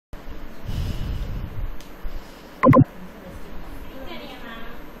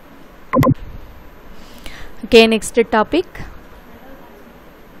Okay, next topic.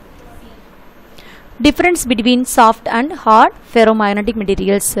 Difference between soft and hard ferromagnetic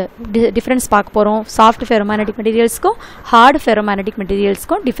materials. Difference பார்க்க போறோம். Soft ferromagnetic materials को hard ferromagnetic materials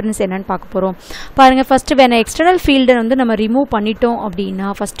को difference என்னன்னு பார்க்க போறோம். பாருங்க, first when external field வந்து நம்ம remove பண்ணிட்டோம்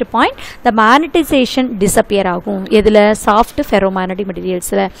அப்படினா first point the magnetization disappear ஆகும். எதுல soft ferromagnetic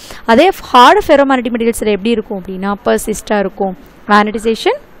materialsல. அதே hard ferromagnetic materialsல எப்படி இருக்கும் அப்படினா persist இருக்கும்.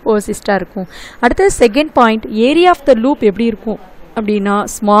 Magnetization persist இருக்கும். அடுத்து second point area of the loop எப்படி இருக்கும் அப்படினா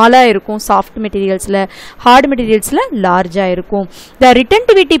ஸ்மாலா இருக்கும் சாஃப்ட் மெட்டீரியல்ஸ்ல, ஹார்ட் மெட்டீரியல்ஸ்ல லார்ஜா இருக்கும். த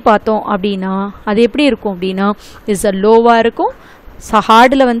ரிட்டன்டிவிட்டி பார்த்தோம் அப்படினா அது எப்படி இருக்கும் அப்படினா இஸ் லோவா இருக்கும்,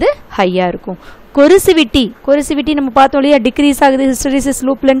 ஹார்ட்ல வந்து ஹையா இருக்கும். கொரிசிவிட்டி நம்ம பார்த்தோம் இல்லையா, டிக்ரீஸ் ஆகுது ஹிஸ்டரிசிஸ்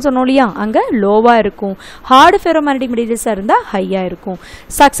லூப்லன்னு சொன்னோம் இல்லையா, அங்கே லோவாக இருக்கும். ஹார்டு ஃபெரோமேக்னெட்டிக் மெட்டீரியல்ஸாக இருந்தால் ஹையாக இருக்கும்.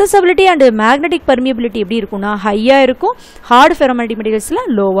 சக்சஸபிலிட்டி அண்ட் மேக்னெட்டிக் பர்மியபிலிட்டி எப்படி இருக்கும்னா ஹையாக இருக்கும், ஹார்டு ஃபெரோமேக்னெட்டிக் மெட்டீரியல்ஸில்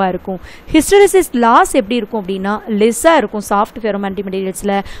லோவாக இருக்கும். ஹிஸ்டரிசிஸ் லாஸ் எப்படி இருக்கும் அப்படின்னா லெஸ்ஸாக இருக்கும் சாஃப்ட் ஃபெரோமேக்னெட்டிக்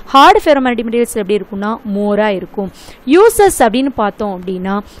மெட்டீரியல்ஸில், ஹார்டு ஃபெரோமேக்னெட்டிக் மெட்டீரியல்ஸில் எப்படி இருக்கும்னா மோராக இருக்கும். யூசஸ் அப்படின்னு பார்த்தோம்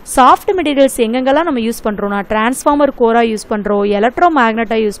அப்படின்னா சாஃப்ட் மெட்டீரியல்ஸ் எங்கெங்கெல்லாம் நம்ம யூஸ் பண்ணுறோம்னா டிரான்ஸ்ஃபார்மர் கோராக யூஸ் பண்ணுறோம், எலக்ட்ரோ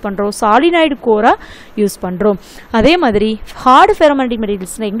மேக்னட்டாக யூஸ் பண்ணுறோம், சாலினாய்டு கோர் யூஸ் பண்றோம். அதே மாதிரி ஹார்ட் ஃபெரோமேக்னெட்டிக்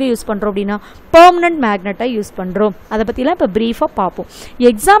மெட்டீரியல்ஸ்ல எங்க யூஸ் பண்றோம் அப்படினா பெர்மனன்ட் மேக்னெட்டா யூஸ் பண்றோம். அத பத்திலாம் இப்ப பிரீஃபா பாப்போம்.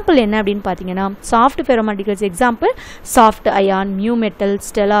 எக்ஸாம்பிள் என்ன அப்படினு பாத்தீங்கன்னா soft ஃபெரோமேக்னெட்டிக்ஸ் example soft ion, mu metal,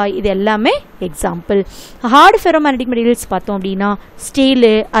 Stella, இது எல்லாமே எக்ஸாம்பிள். ஹார்ட் ஃபெரோமேக்னெட்டிக் மெட்டீரியல்ஸ் பார்த்தோம் அப்படினா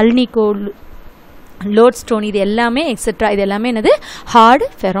ஸ்டீல், அல்னிகோ, லோட்ஸ்டோன், இது எல்லாமே எக்ஸெட்ரா, இது எல்லாமே என்னது ஹார்ட்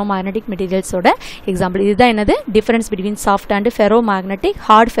ஃபெரோமேக்னெட்டிக் மெட்டீரியல்ஸோட எக்ஸாம்பிள். இதுதான் என்னது difference between soft and ferromagnetic,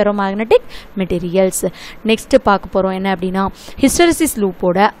 heart ferromagnetic materials. Next பார்க்க போறோம் என்ன அப்படின்னா ஹிஸ்டரிசிஸ்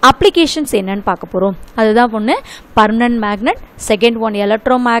லூப்போட அப்ளிகேஷன்ஸ் என்னன்னு பார்க்க போறோம். அதுதான் ஒன்று permanent magnet, second one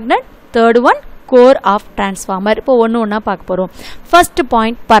electro magnet, third one core of transformer. இப்போ ஒண்ணா பார்க்க போறோம். First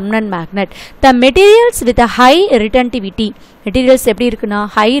point permanent magnet. The materials with a high retentivity. Materials எப்படி இருக்குன்னா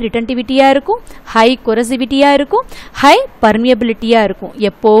ஹை ரிட்டன்டிவிட்டியா இருக்கும், ஹை கொரசிவிட்டியா இருக்கும், ஹை பர்மியபிலிட்டியா இருக்கும்.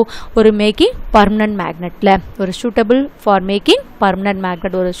 எப்போ ஒரு மேக்கிங் பர்மனன்ட் மேக்னெட்ல ஒரு suitable for making permanent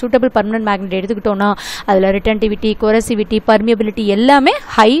magnet, ஒரு சூட்டபிள் பர்மனன்ட் மேக்னெட் எடுத்துக்கிட்டோம்னா அதுல ரிட்டன்டிவிட்டி, கொரசிவிட்டி, பர்மியபிலிட்டி எல்லாமே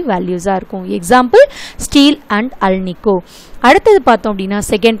ஹை வேல்யூஸா இருக்கும். Example steel and alnico. அடுத்தது பார்த்தோம் அப்படின்னா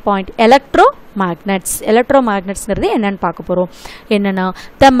second point electro magnets. Electro மேக்னெட்ஸ்ங்கிறது என்னன்னு பார்க்க போறோம். என்னன்னா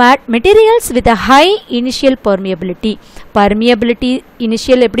த materials with high initial permeability. Permeability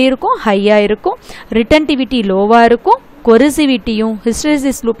initial எப்படி இருக்கும் ஹையா இருக்கும், ரிட்டன்டிவிட்டி லோவா இருக்கும், கொரிசிவிட்டியும்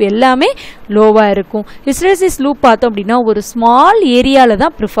ஹிஸ்டரிசிஸ் லூப் எல்லாமே லோவா இருக்கும். ஹிஸ்டரிசிஸ் லூப் பார்த்தோம் அப்படின்னா ஒரு ஸ்மால் ஏரியால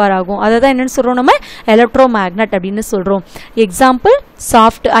தான் ப்ரிஃபர் ஆகும். அதை தான் என்னன்னு சொல்றோம் நம்ம எலக்ட்ரோ மேக்னெட் அப்படின்னு சொல்றோம். Example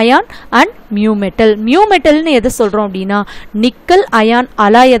soft ion and mu metal. Mu மெட்டல்னு எதை சொல்றோம் அப்படின்னா நிக்கல் அயான்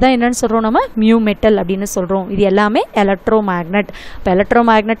அலாயை தான் என்னன்னு சொல்றோம் நம்ம மியூ மெட்டல் அப்படின்னு சொல்றோம். இது எல்லாமே எலக்ட்ரோ மேக்னெட். இப்போ எலக்ட்ரோ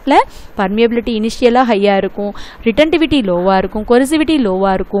மேக்னெட்ல பர்மியபிலிட்டி இனிஷியலா ஹையா இருக்கும், ரிட்டன்டிவிட்டி லோவா இருக்கும், கொரிசிவிட்டி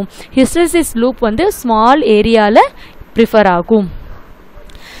லோவா இருக்கும், ஹிஸ்டரிசிஸ் லூப் வந்து ஸ்மால் ஏரியால ப்ரிஃபர் ஆகும்.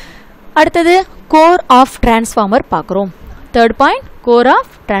 அடுத்தது கோர் ஆஃப் டிரான்ஸ்ஃபார்மர் பார்க்குறோம். Third point core of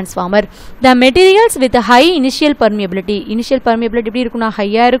transformer. The materials with a high initial permeability. Initial permeability எப்படி இருக்கும்னா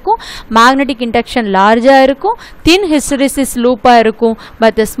ஹையா இருக்கும், magnetic induction லார்ஜா இருக்கும், thin hysteresis லூப்பா இருக்கும்,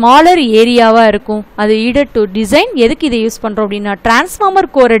 but smaller ஏரியாவா இருக்கும். அது ஈடட் டு டிசைன். எதுக்கு இதை யூஸ் பண்றோம் அப்படின்னா டிரான்ஸ்ஃபார்மர்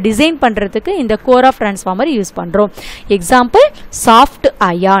கோரை டிசைன் பண்றதுக்கு இந்த கோர் ஆஃப் டிரான்ஸ்ஃபார்மர் யூஸ் பண்றோம். Example soft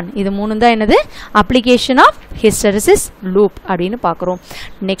ion. இது மூணு தான் என்னது அப்ளிகேஷன் ஆஃப் ஹிஸ்டரிசிஸ் லூப் அப்படின்னு பார்க்குறோம்.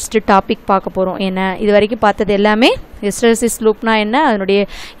 நெக்ஸ்ட் டாபிக் பார்க்க போறோம். என்ன இது வரைக்கும் பார்த்தது எல்லாமே ஹிஸ்டரிசிஸ் லூப்னா என்ன, அதனுடைய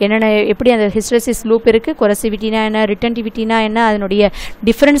என்னென்ன எப்படி அந்த ஹிஸ்டரிசிஸ் லூப் இருக்குது, கொரசிவிட்டினா என்ன, ரிட்டன்டிவிட்டினா என்ன, அதனுடைய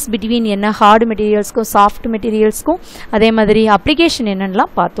டிஃப்ரென்ஸ் பிட்வீன் என்ன ஹார்டு மெட்டீரியல்ஸ்க்கும் சாஃப்ட் மெட்டீரியல்ஸ்க்கும், அதே மாதிரி அப்ளிகேஷன்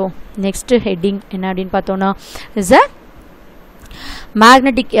என்னென்னலாம் பார்த்தோம். நெக்ஸ்ட் ஹெட்டிங் என்ன அப்படின்னு பார்த்தோம்னா is a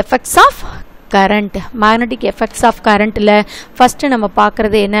magnetic effects of current. Magnetic effects of கரண்ட்டில் ஃபஸ்ட்டு நம்ம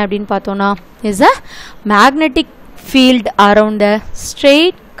பார்க்குறது என்ன அப்படின்னு பார்த்தோம்னா is a magnetic field around a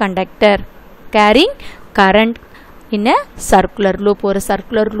straight conductor carrying current in a circular loop. ஒரு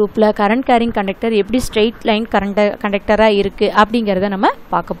circular loopல current carrying conductor எப்படி straight line conductor இருக்கு அப்படிங்கறத நம்ம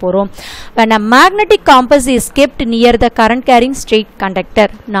பார்க்க போறோம். When a magnetic compass is kept near the current carrying straight conductor,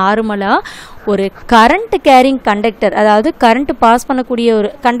 நார்மலா ஒரு current carrying conductor, அதாவது கரண்ட் பாஸ் பண்ணக்கூடிய ஒரு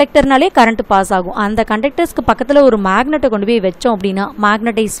கண்டக்டர்னாலே கரண்ட் பாஸ் ஆகும். அந்த கண்டக்டர்ஸ்க்கு பக்கத்தில் ஒரு மேக்னெட்டை கொண்டு போய் வச்சோம் அப்படின்னா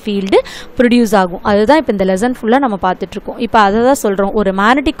மேக்னடைஸ் ஃபீல்டு ப்ரொடியூஸ் ஆகும். அதுதான் இப்போ இந்த லெசன் ஃபுல்லாக நம்ம பார்த்துட்டு இருக்கோம். இப்போ அதை தான் சொல்கிறோம். ஒரு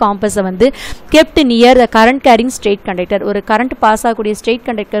மேக்னெட்டிக் காம்பஸை வந்து kept near the current carrying straight conductor, ஒரு கரண்ட் பாஸ் ஆகக்கூடிய ஸ்ட்ரெயிட்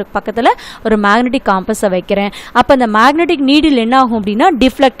கண்டக்டர் பக்கத்தில் ஒரு மேக்னெட்டிக் காம்பஸை வைக்கிறேன். அப்போ அந்த மேக்னெட்டிக் நீடில் என்ன ஆகும் அப்படின்னா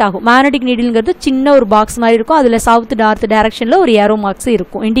டிஃப்ளெக்ட் ஆகும். மேக்னெட்டிக் நீடில்ங்கிறது சின்ன ஒரு பாக்ஸ் மாதிரி இருக்கும். அதில் சவுத் நார்த் டைரக்ஷனில் ஒரு ஏரோ மார்க்ஸ்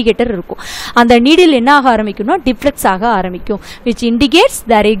இருக்கும், இண்டிகேட்டர் இருக்கும். அந்த நீடில் என்ன ஆக ஆரம்பிக்கும்னா டிஃப்ளெக்ஸ் ஆக ஆரம்பிக்கும். which indicates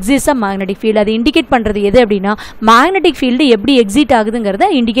there exists a magnetic field. அது இண்டிகேட் பண்ணுறது எது அப்படின்னா மேக்னெட்டிக் ஃபீல்டு எப்படி எக்ஸிட் ஆகுதுங்கிறத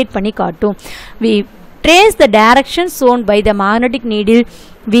இண்டிகேட் பண்ணி காட்டும். we trace the direction shown by the magnetic needle.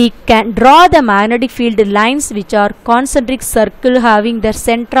 We can draw the magnetic field lines which are concentric circle having the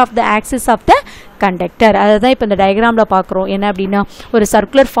center of the axis of the conductor. அதுதான் இப்போ இந்த டயக்ராமில் பார்க்குறோம். என்ன அப்படின்னா ஒரு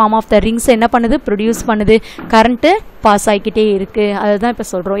circular form of the rings என்ன பண்ணுது, produce பண்ணுது, கரண்ட்டு பாஸ் ஆகிக்கிட்டே இருக்குது. அதுதான் இப்போ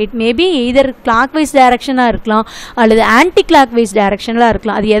சொல்கிறோம். It maybe either clock wise டைரக்ஷனாக இருக்கலாம் அல்லது ஆன்டி கிளாக் வைஸ் டைரக்ஷனில்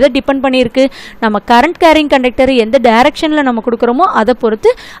இருக்கலாம். அது எதை டிபெண்ட் பண்ணியிருக்கு, நம்ம கரண்ட் கேரிங் கண்டக்டர் எந்த டைரக்ஷனில் நம்ம கொடுக்குறோமோ அதை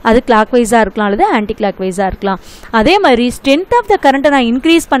பொறுத்து அது கிளாக் வைஸாக இருக்கலாம் அல்லது ஆன்டி கிளாக் வைஸாக இருக்கலாம். அதே மாதிரி ஸ்ட்ரென்த் ஆஃப் த கரண்ட்டை நான்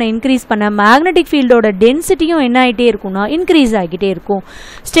இன்க்ரீஸ் பண்ண மேக்னெட்டிக் ஃபீல்டோட டென்சிட்டியும் என்ன ஆகிட்டே இருக்கும்னா இன்க்ரீஸ் ஆகிட்டே இருக்கும்.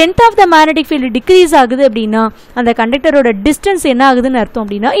 Strength of the magnetic field degrees ஆகுது அப்படின்னா அந்த கண்டக்டரோட டிஸ்டன்ஸ் என்ன ஆகுதுன்னு அர்த்தம்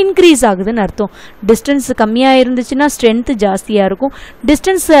அப்படின்னா இன்க்ரீஸ் ஆகுதுன்னு அர்த்தம். டிஸ்டன்ஸ் கம்மியாக இருந்துச்சுன்னா ஸ்ட்ரென்த் ஜாஸ்தியாக இருக்கும்.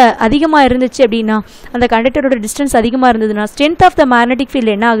 டிஸ்டன்ஸ் அதிகமாக இருந்துச்சு அப்படின்னா அந்த கண்டக்டரோட டிஸ்டன்ஸ் அதிகமாக இருந்ததுன்னா strength of the magnetic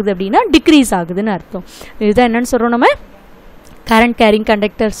field என்ன ஆகுது அப்படின்னா டிக்ரீஸ் ஆகுதுன்னு அர்த்தம். இதுதான் என்னன்னு சொல்கிறோம் நம்ம கரண்ட் கேரிங்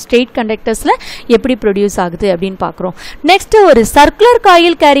கண்டக்டர் ஸ்ட்ரெயிட் கண்டக்டர்ஸில் எப்படி ப்ரொடியூஸ் ஆகுது அப்படின்னு பார்க்குறோம். நெக்ஸ்ட்டு ஒரு சர்க்குலர்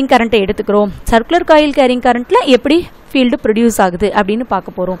காயில் கேரிங் கரண்ட்டை எடுத்துக்கிறோம். சர்க்குலர் காயில் கேரிங் கரண்ட்டில் எப்படி ஃபீல்டு ப்ரொடியூஸ் ஆகுது அப்படின்னு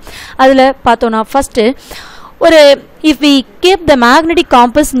பார்க்க போகிறோம். அதில் பார்த்தோன்னா ஃபஸ்ட்டு ஒரு if we keep the magnetic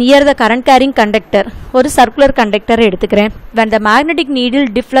compass near the current carrying conductor, ஒரு சர்க்குலர் கண்டக்டரை எடுத்துக்கிறேன். when the magnetic needle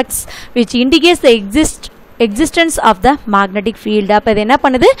deflects which indicates the existence of the magnetic field. அப்போ இது என்ன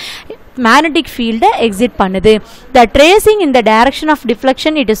பண்ணுது, magnetic field exit பண்ணுது. the tracing in the direction of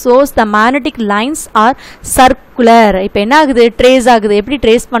deflection it shows the magnetic lines are circular. இப்போ என்ன ஆகுது, ட்ரேஸ் ஆகுது. எப்படி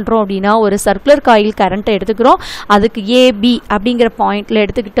ட்ரேஸ் பண்ணுறோம் அப்படின்னா ஒரு சர்க்குலர் காயில் கரண்ட்டை எடுத்துக்கிறோம். அதுக்கு ஏபி அப்படிங்கிற பாயிண்டில்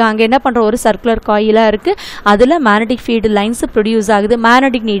எடுத்துக்கிட்டு அங்கே என்ன பண்ணுறோம், ஒரு சர்க்குலர் காயிலாக இருக்குது, அதில் மேக்னெட்டிக் ஃபீல்டு லைன்ஸ் ப்ரொடியூஸ் ஆகுது.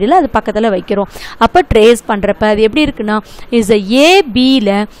 மேக்னெட்டிக் நீடில் அது பக்கத்தில் வைக்கிறோம். அப்போ ட்ரேஸ் பண்ணுறப்ப அது எப்படி இருக்குன்னா இஸ்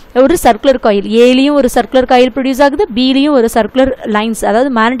ஏபியில் ஒரு சர்க்குலர் காயில், ஏலையும் ஒரு சர்க்குலர் காயில் ப்ரொடியூஸ் ஆகுது, பிலையும் ஒரு சர்க்குலர் லைன்ஸ்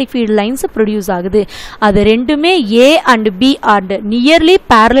அதாவது மேக்னெட்டிக் ஃபீல்டு லைன்ஸ் ப்ரொடியூஸ் ஆகுது. அது ரெண்டுமே A and B R nearly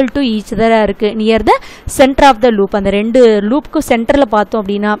parallel to each அதராக இருக்குது. Near the centre of the loop, அந்த ரெண்டு லூப்புக்கு சென்டரில் பார்த்தோம்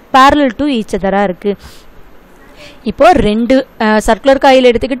அப்படின்னா பேரலல் டு ஈச் அதராக இருக்குது. இப்போ ரெண்டு சர்க்குலர் காயில்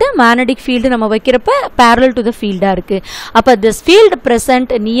எடுத்துக்கிட்டு மேக்னெட்டிக் ஃபீல்டு நம்ம வைக்கிறப்ப பேரலல் டு த ஃபீல்டாக இருக்குது. அப்போ this field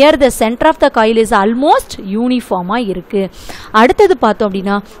present near the centre of the coil is almost யூனிஃபார்மாக இருக்குது. அடுத்தது பார்த்தோம்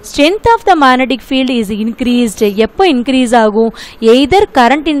அப்படின்னா strength of the magnetic field is increased. எப்போ இன்க்ரீஸ் ஆகும், எய்தர்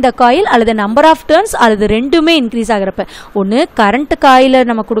கரண்ட் இன் த காயில் அல்லது நம்பர் ஆஃப் டர்ன்ஸ் அல்லது ரெண்டுமே இன்க்ரீஸ் ஆகிறப்ப. ஒன்று கரண்ட் காயில்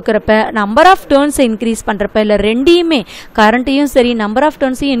நம்ம கொடுக்குறப்ப நம்பர் ஆஃப் டர்ன்ஸை இன்க்ரீஸ் பண்ணுறப்ப, இல்லை ரெண்டையுமே கரண்ட்டையும் சரி நம்பர் ஆஃப்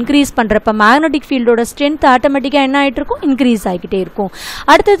டர்ன்ஸையும் இன்க்ரீஸ் பண்ணுறப்ப மேக்னெட்டிக் ஃபீல்டோட ஸ்ட்ரென்த் ஆட்டோமேட்டிக்காக என்ன ஆகிட்டு இருக்கும், இன்க்ரீஸ் ஆகிக்கிட்டே இருக்கும்.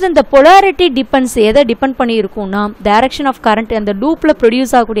 அடுத்தது இந்த பொலாரிட்டி டிபெண்ட்ஸ் எதை டிபெண்ட் பண்ணி இருக்கும்னா டைரக்ஷன் ஆஃப் கரண்ட், அந்த லூப்பில்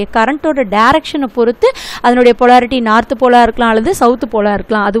ப்ரொடியூஸ் ஆகக்கூடிய கரண்ட்டோட டைரக்ஷனை பொறுத்து அதனுடைய பொலாரிட்டி நார்த் போலாக இருக்கலாம் அல்லது சவுத் போலாக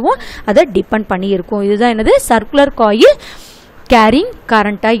இருக்கலாம், அதுவும் அதை டிபெண்ட் பண்ணி இருக்கும். இதுதான் என்னது சர்க்குலர் காயில் கேரிங்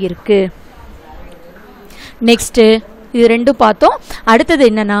கரண்ட்டாக இருக்குது. நெக்ஸ்ட்டு இது ரெண்டும் பார்த்தோம். அடுத்தது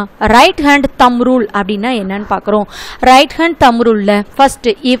என்னன்னா ரைட் ஹேண்ட் தம் ரூல் அப்படின்னா என்னன்னு பார்க்குறோம். Right hand them ரூலில் first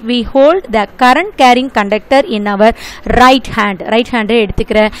if we hold the current carrying conductor in our right ஹேண்டை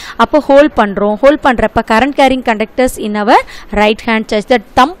எடுத்துக்கிற அப்போ ஹோல்ட் பண்ணுறோம். ஹோல்ட் பண்ணுறப்ப current carrying conductors in our right hand touch the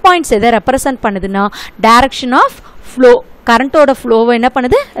them points எதை ரெப்ரசன்ட் பண்ணுதுன்னா direction of flow, கரண்ட்டோட ஃப்ளோவை என்ன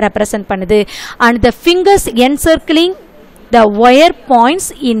பண்ணுது, represent பண்ணுது. And the fingers என்சர்க்கிளிங் the wire points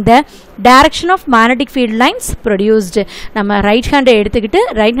in the direction of magnetic field lines produced. நம்ம right ஹேண்டை எடுத்துக்கிட்டு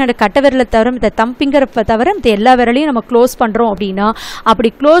right ஹேண்டை கட்ட விரலை தவிர இந்த தம் ஃபிங்கரை தவிர இந்த எல்லா விரலையும் நம்ம க்ளோஸ் பண்ணுறோம் அப்படின்னா அப்படி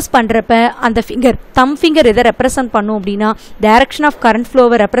க்ளோஸ் பண்ணுறப்ப அந்த ஃபிங்கர் தம் ஃபிங்கர் எதை ரெப்ரசன்ட் பண்ணும் அப்படின்னா டைரக்ஷன் ஆஃப் கரண்ட்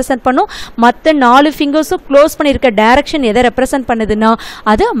ஃப்ளோவை ரெப்ரசன்ட் பண்ணும். மற்ற 4 ஃபிங்கர்ஸும் க்ளோஸ் பண்ணியிருக்க டைரக்ஷன் எதை ரெப்ரசன்ட் பண்ணுதுன்னா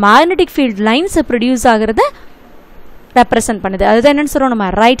அது மேக்னெட்டிக் ஃபீல்ட் லைன்ஸ் ப்ரொடியூஸ் ஆகிறத ரெப்ரசன்ட் பண்ணுது. அதுதான் என்னன்னு சொல்கிறோம், நம்ம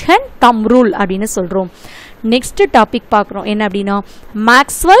ரைட் ஹேண்ட் தம் ரூல் அப்படின்னு சொல்கிறோம். நெக்ஸ்ட் டாபிக் பார்க்குறோம் என்ன அப்படின்னா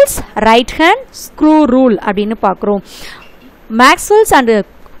Maxwell's right hand screw rule அப்படின்னு பார்க்குறோம். மேக்ஸ்வெல்ஸ் அண்ட்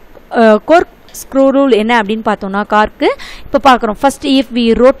கோர்க் ஸ்க்ரூ ரூல் என்ன அப்படின்னு பார்த்தோம்னா கார்க்கு இப்போ பார்க்குறோம். First if we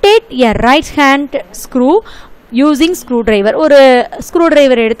rotate a right hand screw using screw driver, ஒரு ஸ்க்ரூ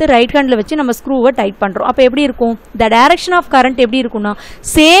டிரைவர் எடுத்து ரைட் ஹேண்டில் வச்சு நம்ம ஸ்க்ரூவை டைட் பண்ணுறோம். அப்போ எப்படி இருக்கும், த டைரக்ஷன் ஆஃப் கரண்ட் எப்படி இருக்கும்னா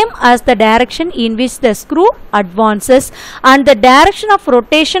same as the direction in which the screw advances and the direction of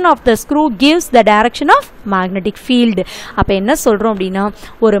rotation of the screw gives the direction of magnetic field. அப்போ என்ன சொல்கிறோம் அப்படின்னா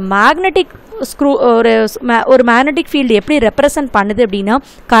ஒரு மேக்னெட்டிக் ஸ்க்ரூ ஒரு மேக்னெட்டிக் ஃபீல்டு எப்படி represent பண்ணுது அப்படின்னா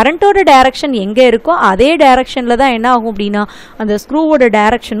கரண்ட்டோட டைரக்ஷன் எங்கே இருக்கோ அதே டைரக்ஷனில் தான் என்ன ஆகும் அப்படின்னா அந்த ஸ்க்ரூவோட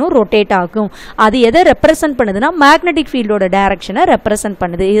டைரக்ஷனும் ரொட்டேட் ஆகும். அது எதை ரெப்ரசன்ட் பண்ணுதுன்னா மேக்னெட்டிக் ஃபீல்டோட டைரக்ஷனை ரெப்ரசன்ட்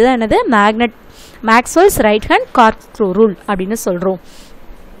பண்ணுது. இதுதான் என்னது Maxwell's right hand Garg screw rule அப்படின்னு சொல்கிறோம்.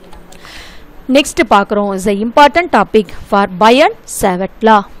 Next பார்க்குறோம் is a important topic for Biot-Savart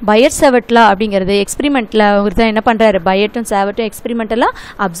law. Biot-Savart law அப்படிங்கிறது எக்ஸ்பெரிமெண்ட்டில் ஒருத்தர் என்ன பண்ணுறாரு, பையட்டும் சேவட்டும் எக்ஸ்பெரிமெண்டெல்லாம்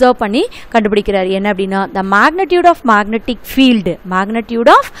அப்சர்வ் பண்ணி கண்டுபிடிக்கிறாரு. என்ன அப்படின்னா, the magnitude of magnetic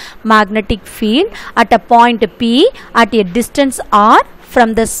field at a point P at a distance R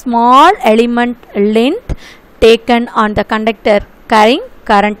from the small element length taken on the conductor carrying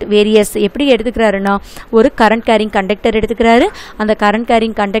current various. எப்படி எடுத்துக்கிறாருன்னா, ஒரு current carrying conductor எடுத்துக்கிறாரு. அந்த கரண்ட்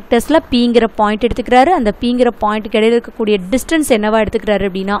கேரிங் கண்டக்டர்ஸில் பீங்கிற பாயிண்ட் எடுத்துக்கிறாரு. அந்த பீங்கிற பாயிண்ட்டுக்கு இடையில இருக்கக்கூடிய distance என்னவா எடுத்துக்கிறாரு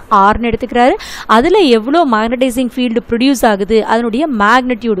அப்படின்னா ஆர்னு எடுத்துக்கிறாரு. அதில் எவ்வளோ மேக்னடைசிங் ஃபீல்டு ப்ரொடியூஸ் ஆகுது அதனுடைய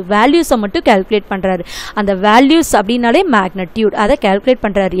மேக்னட்யூட் வேல்யூஸை மட்டும் கேல்குலேட் பண்ணுறாரு. அந்த வேல்யூஸ் அப்படின்னாலே மேக்னட்யூட், அதை கேல்குலேட்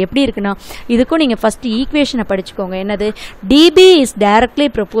பண்ணுறாரு. எப்படி இருக்குன்னா, இதுக்கும் நீங்கள் ஃபஸ்ட்டு ஈக்குவேஷனை படிச்சுக்கோங்க. என்னது, DP is directly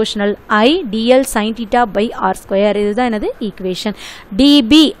proportional I TL sine theta by R square. இதுதான் என்னது ஈக்குவேஷன்.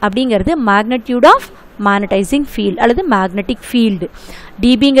 dB அப்படிங்கிறது magnitude of magnetizing field அல்லது magnetic field.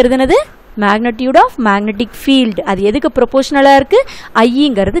 dBங்கிறது என்னது, magnitude of magnetic field. அது எதுக்கு ப்ரொபோர்ஷனலாக இருக்குது,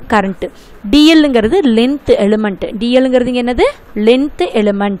 ஐங்கிறது கரண்ட், டிஎல்ங்கிறது லென்த் எலிமெண்ட். டிஎல்ங்கிறது என்னது, லென்த்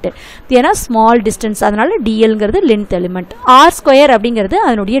எலிமெண்ட். ஏன்னா ஸ்மால் டிஸ்டன்ஸ், அதனால டிஎல்ங்கிறது லென்த் எலிமெண்ட். ஆர் ஸ்கொயர் அப்படிங்கிறது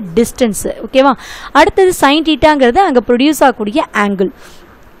அதனுடைய டிஸ்டன்ஸ். ஓகேவா. அடுத்தது சைன் தீட்டாங்கிறது அங்கே ப்ரொடியூஸ் ஆகக்கூடிய ஆங்கிள்.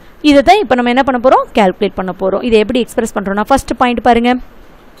 இதை தான் இப்போ நம்ம என்ன பண்ண போகிறோம், கேல்குலேட் பண்ண போகிறோம். இதை எப்படி எக்ஸ்பிரஸ் பண்ணுறோம்னா, ஃபர்ஸ்ட் பாயிண்ட் பாருங்கள்,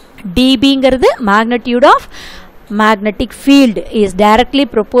 டிபிங்கிறது magnitude of magnetic field is directly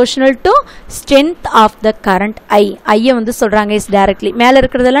proportional to strength of the current I. ஐயை வந்து சொல்கிறாங்க இஸ் டைரக்ட்லி, மேலே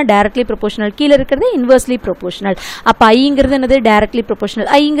இருக்கிறதெல்லாம் டைரக்ட்லி ப்ரொபோஷனல், கீழே இருக்கிறது இன்வர்ஸ்லி ப்ரொபோஷனல். அப்போ ஐங்கிறது என்னது, டைரக்ட்லி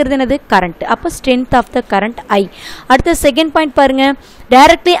ப்ரொபோஷனல். ஐங்கிறது என்னது, கரண்ட். அப்போ ஸ்ட்ரென்த் ஆஃப் த கரண்ட் ஐ. அடுத்த செகண்ட் பாயிண்ட் பாருங்கள்,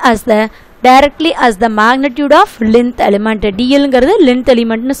 directly as the magnitude of length element. dlங்கிறது length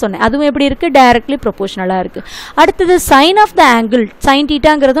elementனு சொன்னேன், அதுவும் எப்படி இருக்குது, directly proportionalா இருக்குது. அடுத்தது sin of the angle, sin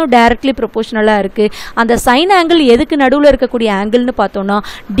thetaங்கிறதும் directly proportionalா இருக்குது. அந்த sin angle எதுக்கு நடுவில் இருக்கக்கூடிய ஆங்கிள்னு பார்த்தோம்னா,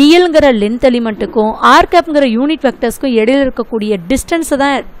 dlங்கிற length elementக்கும் r capங்கிற யூனிட் வெக்டர்ஸ்க்கும் இடையில இருக்கக்கூடிய டிஸ்டன்ஸ்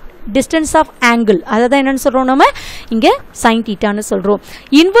தான் distance of angle. அதை தான் என்னன்னு சொல்கிறோம், நம்ம இங்கே sin thetaன்னு சொல்கிறோம்.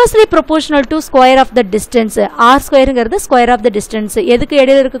 Inversely proportional to square of the distance. R ஸ்கொயருங்கிறது square of the distance. எதுக்கு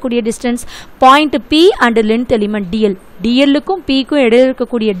இடையில இருக்கக்கூடிய distance, point B and length element TL. டிஎல்லுக்கும் பிக்கும் இடையில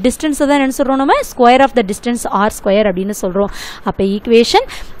இருக்கக்கூடிய டிஸ்டன்ஸை தான் என்ன சொல்கிறோம், நம்ம square of the distance R square அப்படின்னு சொல்கிறோம். அப்போ equation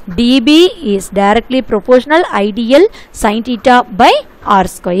dB is directly proportional ideal sin theta by r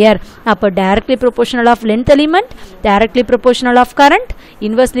square. அப்போ directly proportional of length element, directly proportional of current,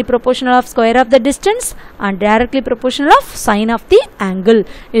 inversely proportional of square of the distance and directly proportional of sin of the angle.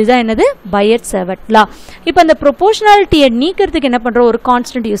 இதுதான் என்னது, Biot-Savart law. இப்போ அந்த proportionality நீக்கிறதுக்கு என்ன பண்ணுறோம், ஒரு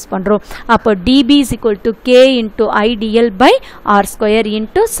constant use பண்ணுறோம். அப்போ dB is equal to k into idl by r square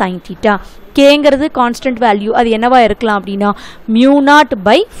into sin theta. கேங்கிறது constant value, அது என்னவா இருக்கலாம் அப்படின்னா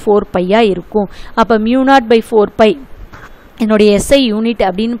μ0/4π இருக்கும். அப்போ μ0/4π என்னுடைய எஸ்ஐ யூனிட்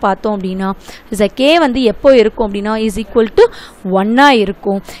அப்படின்னு பார்த்தோம் அப்படின்னா, கே வந்து எப்போ இருக்கும் அப்படின்னா இஸ் ஈக்குவல் டு 1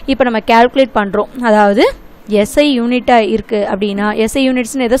 இருக்கும். இப்போ நம்ம கேல்குலேட் பண்ணுறோம், அதாவது எஸ்ஐ யூனிட்டாக இருக்குது அப்படின்னா, எஸ்ஐ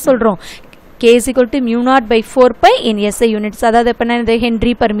யூனிட்ஸ்னு எதை சொல்கிறோம், k is equal to μ0/4π in SI units. அதாவது இப்போ இந்த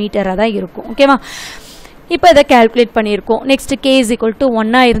ஹென்ரி பர் மீட்டராக தான் இருக்கும். ஓகேவா. இப்போ இதை கேல்குலேட் பண்ணியிருக்கோம். Next k is equal to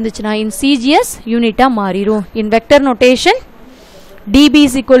 1 இருந்துச்சுன்னா இன் CGS யூனிட்டாக மாறிடும். இன் vector notation dB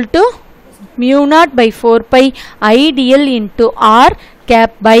is equal to μ0/4π IDL into R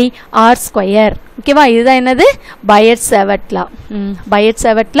cap by R square. ஓகேவா. இதுதான் என்னது, Biot-Savart law.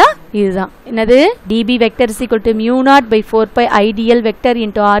 Biot-Savart law இதுதான் என்னது, dB vector is equal to μ0/4π IDL vector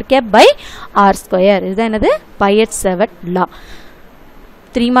into R cap by R square. இதுதான் என்னது, Biot-Savart law.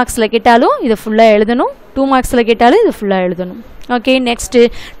 3 மார்க்ஸில் கேட்டாலும் இதை ஃபுல்லாக எழுதணும், 2 மார்க்ஸில் கேட்டாலும் இது ஃபுல்லாக எழுதணும். Okay. Next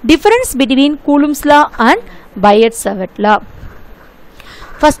difference between Coulomb's law and Biot-Savart law.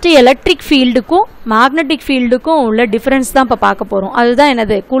 First electric ஃபீல்டுக்கும் magnetic ஃபீல்டுக்கும் உள்ள டிஃப்ரென்ஸ் தான் இப்போ பார்க்க போகிறோம். அதுதான்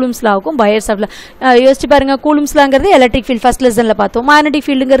என்னது, கூலும்ஸ் லாவுக்கும் Biot-Savart law. யோசிச்சு பாருங்கள், கூலும்ஸ் லாங்கிறது எலக்ட்ரிக் ஃபீல்டு ஃபஸ்ட் லெசனில் பார்த்தோம். மேக்னெட்டிக்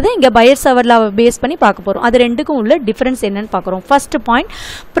ஃபீல்டுங்கிறது இங்கே Biot-Savart law பேஸ் பண்ணி பார்க்க போகிறோம். அது ரெண்டுக்கும் உள்ள டிஃப்ரென்ஸ் என்னன்னு பார்க்குறோம். First point,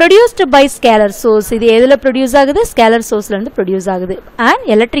 produced by scalar source. இது எதில் ப்ரொடியூஸ் ஆகுது, ஸ்கேலர் சோர்ஸ்லேருந்து ப்ரொடியூஸ் ஆகுது. அண்ட்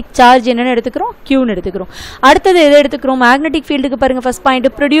எலக்ட்ரிக் சார்ஜ் என்னென்னு எடுத்துக்கிறோம், Qன்னு எடுத்துக்கிறோம். அடுத்தது எதை எடுத்துக்கிறோம், மேக்னெட்டிக் ஃபீல்டுக்கு பாருங்கள். First point,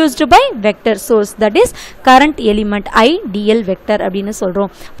 produced by vector source, that is current element IDL vector அப்படின்னு சொல்கிறோம்.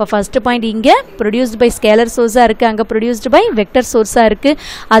 இப்போ ஃபர்ஸ்ட் பாயிண்ட் இங்கே ப்ரொடியூஸ்டு பை ஸ்கேலர் சோர்ஸாக இருக்குது, அங்கே ப்ரொடியூஸ்டு பை வெக்டர் சோர்ஸாக இருக்குது.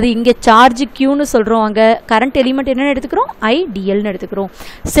 அது இங்கே சார்ஜ் Qன்னு சொல்கிறோம், அங்கே கரண்ட் எலிமெண்ட் என்னென்னு எடுத்துக்கிறோம், IDLன்னு எடுத்துக்கிறோம்.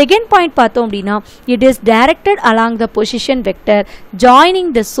 செகண்ட் பாயிண்ட் பார்த்தோம் அப்படின்னா, it is directed along the position vector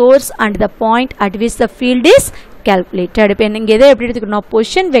joining the source and the point at which the field is calculated. இப்போ இங்கே எதை எப்படி எடுத்துக்கணும்,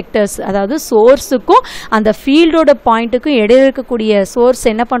 பொசிஷன் வெக்டர்ஸ், அதாவது சோர்ஸுக்கும் அந்த ஃபீல்டோட பாயிண்ட்டுக்கும் இடையில இருக்கக்கூடிய சோர்ஸ்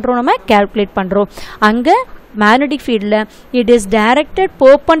என்ன பண்ணுறோம், நம்ம கேல்குலேட் பண்ணுறோம். அங்கே magnetic field it is directed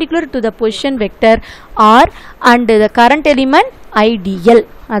perpendicular to the position vector R and the current element IDL.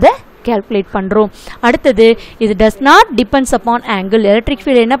 அதை கால்குலேட் பண்ணுறோம். அடுத்தது இது does not depends upon angle. Electric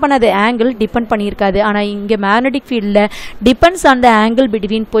field என்ன பண்ணாது, ஆங்கிள் டிபெண்ட் பண்ணியிருக்காது. ஆனால் இங்கே மேக்னெட்டிக் ஃபீல்டில் depends on the angle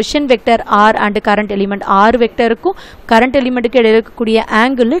between position vector R and current element. R வெக்டருக்கும் current எலிமெண்ட்டுக்கு இடையில இருக்கக்கூடிய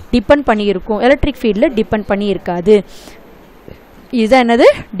ஆங்கிள் டிபெண்ட் பண்ணியிருக்கும். எலக்ட்ரிக் ஃபீல்டில் டிபெண்ட் பண்ணியிருக்காது. இதுதான் என்னது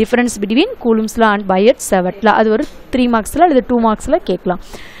difference between Coulomb's law and பையர்ட்ஸ் செவர்ட் லா. அது ஒரு 3 மார்க்ஸில் அல்லது 2 மார்க்ஸில் கேட்கலாம்.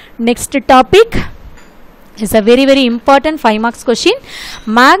 Next topic is a very very important 5 marks question.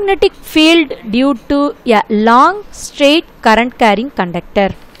 Magnetic field due to a long straight current carrying conductor.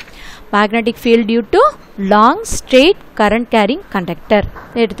 Magnetic field due to long straight current carrying conductor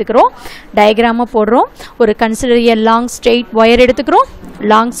எடுத்துக்கிறோம். டயக்ராமை போடுறோம். ஒரு consider a long straight wire எடுத்துக்கிறோம்.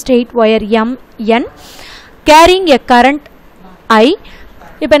 long straight wire MN carrying a current I.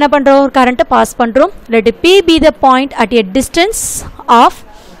 இப்போ என்ன பண்ணுறோம், ஒரு கரண்ட்டை pass பண்ணுறோம். let P be the point at a distance of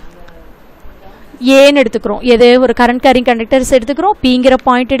ஏன்னு எடுத்துக்கிறோம். எது, ஒரு கரண்ட் கேரிங் கண்டக்டர்ஸ் எடுத்துக்கிறோம். பிங்கிற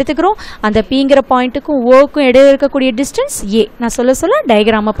பாயிண்ட் எடுத்துக்கிறோம். அந்த பிங்கிற பாயிண்ட்டுக்கும் ஓக்கும் இடையில இருக்கக்கூடிய டிஸ்டன்ஸ் ஏ. நான் சொல்ல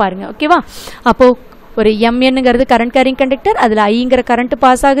டயக்ராமை பாருங்க. ஓகேவா? அப்போது ஒரு எம்என்னுங்கிறது கரண்ட் கேரிங் கண்டக்டர். அதில் ஐங்கிற கரண்ட்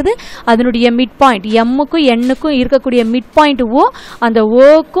பாஸ் ஆகுது. அதனுடைய மிட் பாயிண்ட் எம்முக்கும் எண்ணுக்கும் இருக்கக்கூடிய மிட் பாயிண்ட் ஓ. அந்த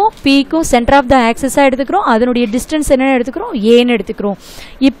ஓக்கும் பிக்கும் சென்டர் ஆஃப் த ஆக்சஸாக எடுத்துக்கிறோம். அதனுடைய டிஸ்டன்ஸ் என்னென்னு எடுத்துக்கிறோம், ஏன்னு எடுத்துக்கிறோம்.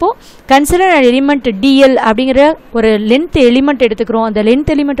 இப்போது கன்சிடர் எலிமெண்ட் டிஎல் அப்படிங்கிற ஒரு லென்த் எலிமெண்ட் எடுத்துக்கிறோம். அந்த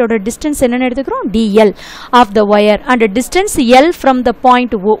லென்த் எலிமெண்ட்டோட டிஸ்டன்ஸ் என்னென்னு எடுத்துக்கிறோம், TL of the wire. And distance L from the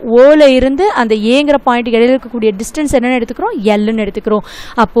point ஓ. ஓல இருந்து அந்த ஏங்கிற பாயிண்ட்டுக்கு இடையில இருக்கக்கூடிய டிஸ்டன்ஸ் என்னென்னு எடுத்துக்கிறோம், எல்லுன்னு எடுத்துக்கிறோம்.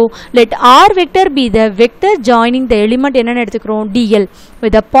 அப்போது let R vector be the vector joining the element என்னன்னு எடுத்துக்கிறோம், dl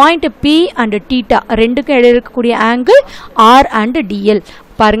with the point p and theta. ரெண்டுக்கும் இடையில இருக்கக்கூடிய angle r and dl.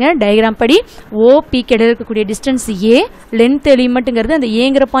 பாருங்க டயக்ராம் படி OP இடையில இருக்கக்கூடிய டிஸ்டன்ஸ் a, லென்த் எலிமெண்ட்ங்கிறது அந்த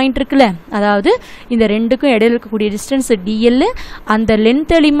ஏங்கிற பாயிண்ட் இருக்குல்ல, அதாவது இந்த ரெண்டுக்கும் இடையில இருக்கக்கூடிய டிஸ்டன்ஸ் dl. அந்த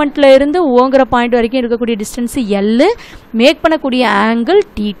லென்த் எலிமெண்ட்ல இருந்து ஓங்கிற பாயிண்ட் வரைக்கும் இருக்கக்கூடிய டிஸ்டன்ஸ் l. மேக் பண்ணக்கூடிய ஆங்கிள்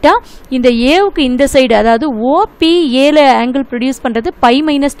தீட்டா. இந்த ஏவுக்கு இந்த சைடு அதாவது OP ஏல ஆங்கிள் ப்ரொடியூஸ் பண்ணுறது பை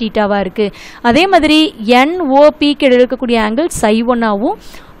மைனஸ் தீட்டாவாக இருக்குது. அதே மாதிரி NOPக்கு இடையில இருக்கக்கூடிய ஆங்கிள் ψ1 ஆகும்.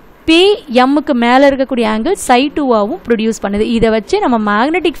 பி எம்முக்கு மேலே இருக்கக்கூடிய ஆங்கிள் ψ2ஆகவும் ப்ரொடியூஸ் பண்ணுது. இதை வச்சு நம்ம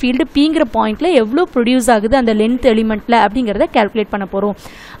மேக்னெட்டிக் ஃபீல்டு பிங்கிற பாயிண்டில் எவ்வளோ ப்ரொடியூஸ் ஆகுது அந்த லென்த் எலிமெண்ட்டில் அப்படிங்கிறத கால்குலேட் பண்ண போகிறோம்.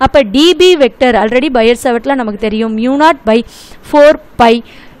 அப்போ டிபி வெக்டர் ஆல்ரெடி பையர் செவட்டில் நமக்கு தெரியும், μ0/4π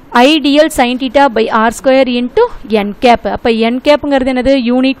IDL sin theta by r square into n cap. அப்போ n capங்கிறது என்னது,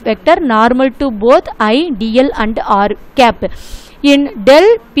 unit vector normal to both I, DL and r cap. in del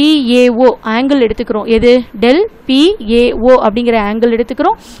PAO angle எடுத்துக்கிறோம். எது, del PAO அப்படிங்கிற ஆங்கிள்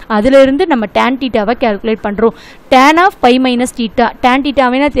எடுத்துக்கிறோம். அதிலிருந்து நம்ம tan தீட்டாவை கால்குலேட் பண்ணுறோம். tan of by minus theta. tan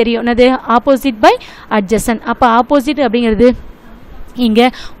தீட்டாவேனா தெரியும் என்னது, ஆப்போசிட் பை அட்ஜசன். அப்போ ஆப்போசிட் அப்படிங்கிறது இங்கே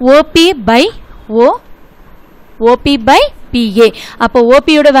OP பை PA. அப்போ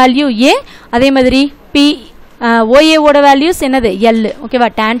OPயோட வேல்யூ A, அதே மாதிரி OA ஓட வேல்யூஸ் என்னது, L. ஓகேவா?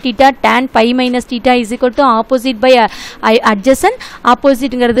 tan theta tan pi minus theta is equal to opposite by adjacent.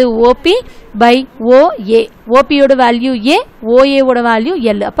 ஆப்போசிட்ங்கிறது OP by OA. OP ஓட வேல்யூ A, OA ஓட வேல்யூ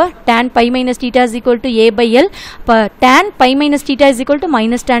L. அப்போ tan pi minus theta is equal to A by L. அப்போ tan pi minus theta is equal to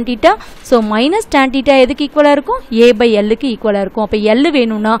minus tan theta. So minus tan theta எதுக்கு ஈக்குவலாக இருக்கும், A by Lக்கு ஈக்குவலாக இருக்கும். அப்போ L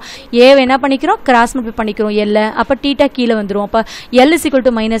வேணும்னா A என்ன பண்ணிக்கிறோம், கிராஸ் மல்டிப்ளை பண்ணிக்கிறோம் L. அப்போ தீட்டா கீழே வந்துடும். அப்போ L is equal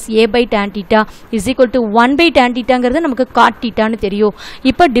to minus A by tan theta is equal to 1 by tan thetaங்கிறது நமக்கு cot thetaன்னு தெரியும்.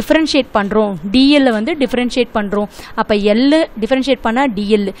 இப்போ டிஃபரன்ஷியேட் பண்ணுறோம், DL வந்து டிஃபரன்ஷியேட் பண்ணுறோம். அப்போ L டிஃபரன்ஷியேட் பண்ணால்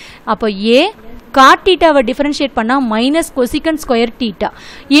DL. அப்போ A cot தீட்டாவை டிஃபரன்ஷியேட் பண்ணால் மைனஸ் கொசிகன் ஸ்கொயர் தீட்டா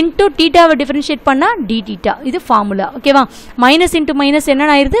இன்டூ தீட்டாவை டிஃபரன்ஷியேட் பண்ணால் டி தீட்டா. இது ஃபார்முலா. ஓகேவா? மைனஸ் இன்டூ மைனஸ் என்ன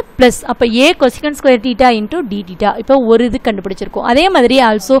ஆயிருது, ப்ளஸ். அப்போ ஏ கொசிகன் square theta into D theta. இப்போ ஒரு இது கண்டுபிடிச்சிருக்கோம். அதே மாதிரி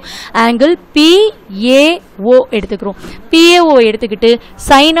ஆல்சோ ஆங்கிள் PAO எடுத்துக்கிறோம். PAO எடுத்துக்கிட்டு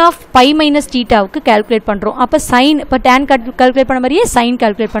sign of by minus தீட்டாவுக்கு calculate பண்ணுறோம். அப்போ சைன், இப்போ டேன் கால்குலேட் பண்ண மாதிரியே சைன்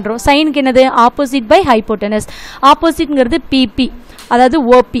கால்குலேட் பண்ணுறோம். சைனுக்கு என்னது, ஆப்போசிட் பை ஹைப்போட்டனஸ். ஆப்போசிட்ங்கிறது PP, அதாவது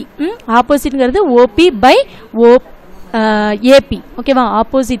OP. ஆப்போசிட்ங்கிறது OP by AP. ஓகேவா?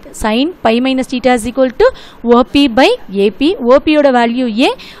 Opposite sign by minus theta is equal to OP by AP. OPயோட value A,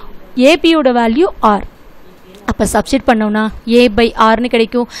 APயோட value R. அப்போ சப்ஸ்டிட் பண்ணோம்னா A பை Rனு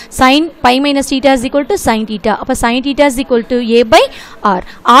கிடைக்கும். Sign by minus theta is equal to sine theta. அப்போ sine theta is equal to A by R.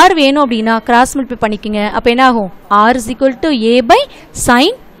 R வேணும் அப்படின்னா cross multiply பண்ணிக்கோங்க. அப்போ என்ன ஆகும், R is equal to A by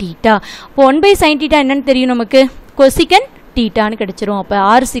sine theta. இப்போ 1 பை சைன் தீட்டா என்னன்னு தெரியும் நமக்கு, கொசிகன் தீட்டான்னு கிடைச்சிரும். அப்போ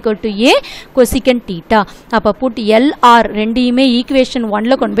R is equal to A கொசிகன் theta. அப்போ புட் LR ரெண்டையுமே ஈக்குவேஷன்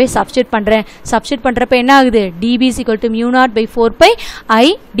 1ல கொண்டு போய் சப்ஸ்டிட் பண்ணுறேன். சப்ஸ்டிட் பண்ணுறப்ப என்ன ஆகுது, DB is equal to μ0/4π I.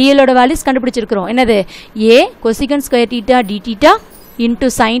 DLோட values கண்டுபிடிச்சிருக்கிறோம். என்னது, A கொசிகன் square theta D theta into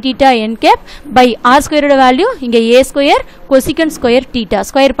sine theta n gap by R ஸ்கொயரோட வேல்யூ இங்கே A square கொசிகன் square theta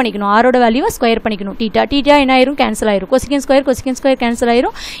square பண்ணிக்கணும், ஆரோட வேல்யூவை ஸ்கொயர் பண்ணிக்கணும். டீட்டா என்ன ஆயிரும், கேன்சல் ஆயிரும். கொசிகன் ஸ்கொயர் கேன்சல்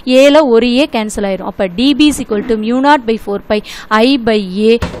ஆயிரும், ஏல ஒரு ஏ கேன்சல் ஆயிரும். அப்போ DP is equal to mu not by 4 by I by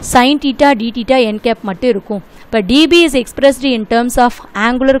A sine theta D theta N gap மட்டும் இருக்கும். இப்போ DP is expressed in terms of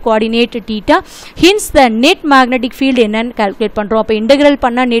angular coordinate theta. Hints the net magnetic field என்னன்னு calculate பண்ணுறோம். அப்போ integral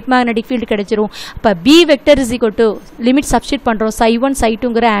பண்ணால் net magnetic field கிடைச்சிரும். அப்போ B vector is equal to limit substitute பண்ணுறோம், ψ1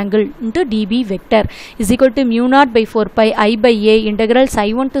 ψ2ங்கிற angle into DP vector is equal to mu not by 4 by I by A integral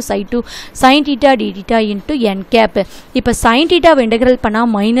ψ1 to ψ2 sine theta D theta into n gap. இப்போ sign டீட்டாவை integral பண்ணால்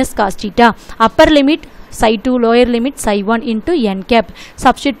minus cos theta, upper limit ψ2 lower limit ψ1 into n gap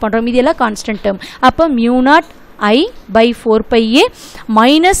substitute பண்ணுறோம். இதெல்லாம் constant term. அப்போ mu not I by 4 pi a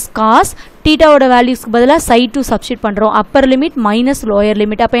minus cos தீட்டாவோட வேல்யூஸ்க்கு பதிலாக ψ2 substitute பண்ணுறோம். Upper limit minus lower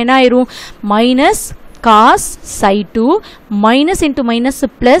limit. அப்போ என்ன ஆயிரும், minus cos ψ2 minus into minus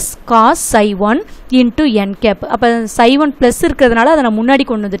plus cos ψ1 into n gap. அப்போ ψ1 plus இருக்கிறதுனால அதை நான் முன்னாடி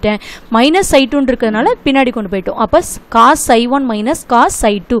கொண்டு வந்துட்டேன், மைனஸ் ψ2 இருக்கிறதுனால பின்னாடி கொண்டு போயிட்டோம். அப்போ cos ψ1 minus cos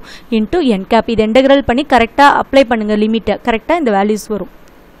ψ2 into n gap. இது இன்டெகிரல் பண்ணி கரெக்டாக அப்ளை பண்ணுங்கள் லிமிட்டை, கரெக்டாக இந்த வேல்யூஸ் வரும்.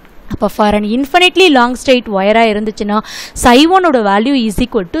 அப்போ for an infinitely long straight ஒயராக இருந்துச்சுன்னா ψ1ஓட வேல்யூ இஸ்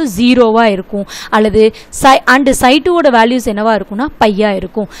ஈக்குவல் டு 0வாக இருக்கும், அல்லது ψ2ஓட வேல்யூஸ் என்னவாக இருக்கும்னா பையாக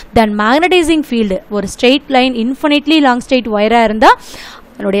இருக்கும். தென் மேக்னடைசிங் ஃபீல்டு ஒரு straight line infinitely long straight ஒயராக இருந்தால்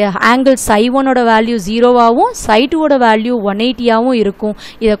அதனுடைய ஆங்கிள் ψ1ஓட வேல்யூ 0வாகவும் ψ2ஓட வேல்யூ 180ஆகவும் இருக்கும்.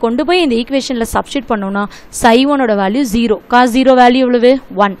 இதை கொண்டு போய் இந்த ஈக்குவேஷனில் சப்ஸ்டிட் பண்ணோம்னா ψ1ஓட வேல்யூ 0, காஸ் 0 வேல்யூ எவ்வளவு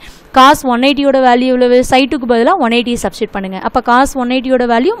 1, காஸ் 180ஓட வேல்யூ எவ்வளவு, ψ2க்கு பதிலாக 180 சப்ஸ்டிட் பண்ணுங்கள். அப்போ cos 180ஓட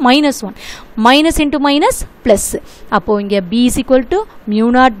value -1, minus into minus plus. அப்போது இங்கே B is equal to mu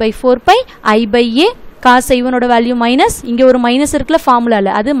not by 4 by I by A cos ψ1ஓட value minus, இங்கே ஒரு மைனஸ் இருக்குல்ல ஃபார்முலாவில்,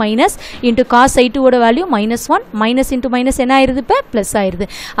 அது minus into cos ψ2ஓட value -1, minus into minus என்ன ஆயிடுது, இப்போ ப்ளஸ் ஆயிடுது.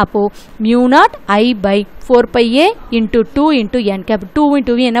 அப்போது mu not I by 4 by A into 2 into n gap. 2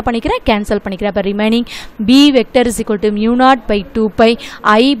 into என்ன பண்ணிக்கிறேன், கேன்சல் பண்ணிக்கிறேன். அப்போ remaining B vector is equal to mu not by 2 by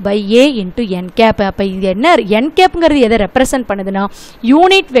I by A into n gap. அப்போ இது என்ன, என் கேப்புங்கிறது எதை ரெப்ரசன்ட் பண்ணுதுன்னா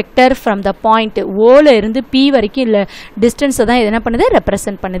unit vector from the point ஓல இருந்து பி வரைக்கும் இல்லை டிஸ்டன்ஸை தான் இது என்ன பண்ணுது,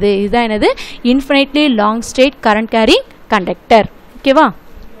 ரெப்ரசன்ட் பண்ணுது. இதுதான் என்னது, infinitely long straight current carrying conductor. Okay va?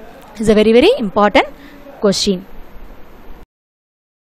 It's a very important question.